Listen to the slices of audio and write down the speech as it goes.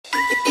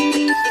My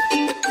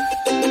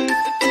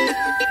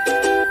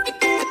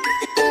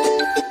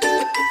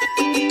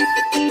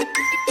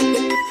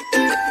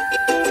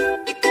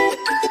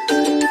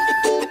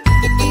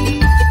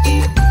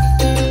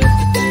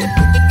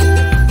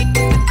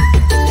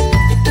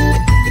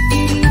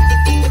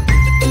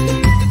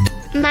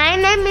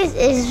name is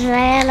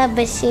Israella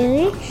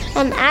Bushiri,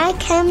 and I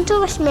came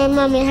to wish my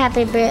mommy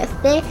happy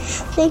birthday.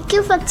 Thank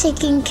you for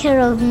taking care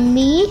of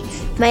me,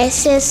 my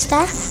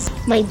sister,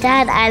 my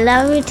dad. I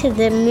love you to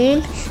the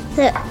moon,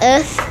 the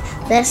earth,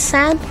 the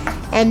sun,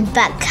 and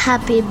back.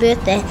 Happy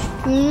birthday.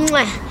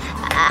 Mwah.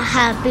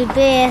 Happy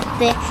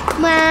birthday,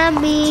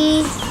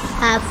 mommy.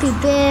 Happy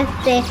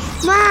birthday,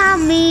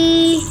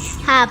 mommy.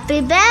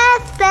 Happy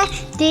birthday,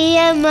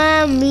 dear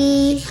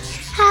mommy.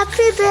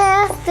 Happy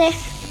birthday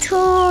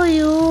to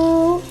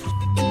you.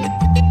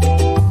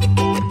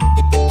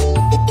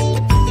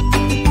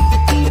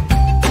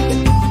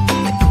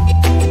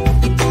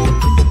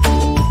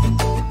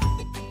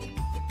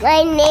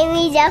 My name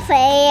is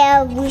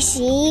Raphaella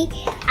Bushiri.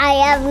 I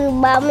love you,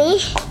 mommy.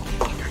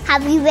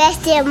 Happy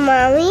birthday,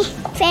 mommy.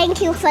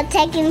 Thank you for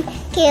taking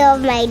care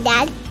of my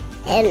dad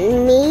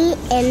and me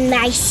and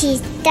my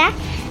sister.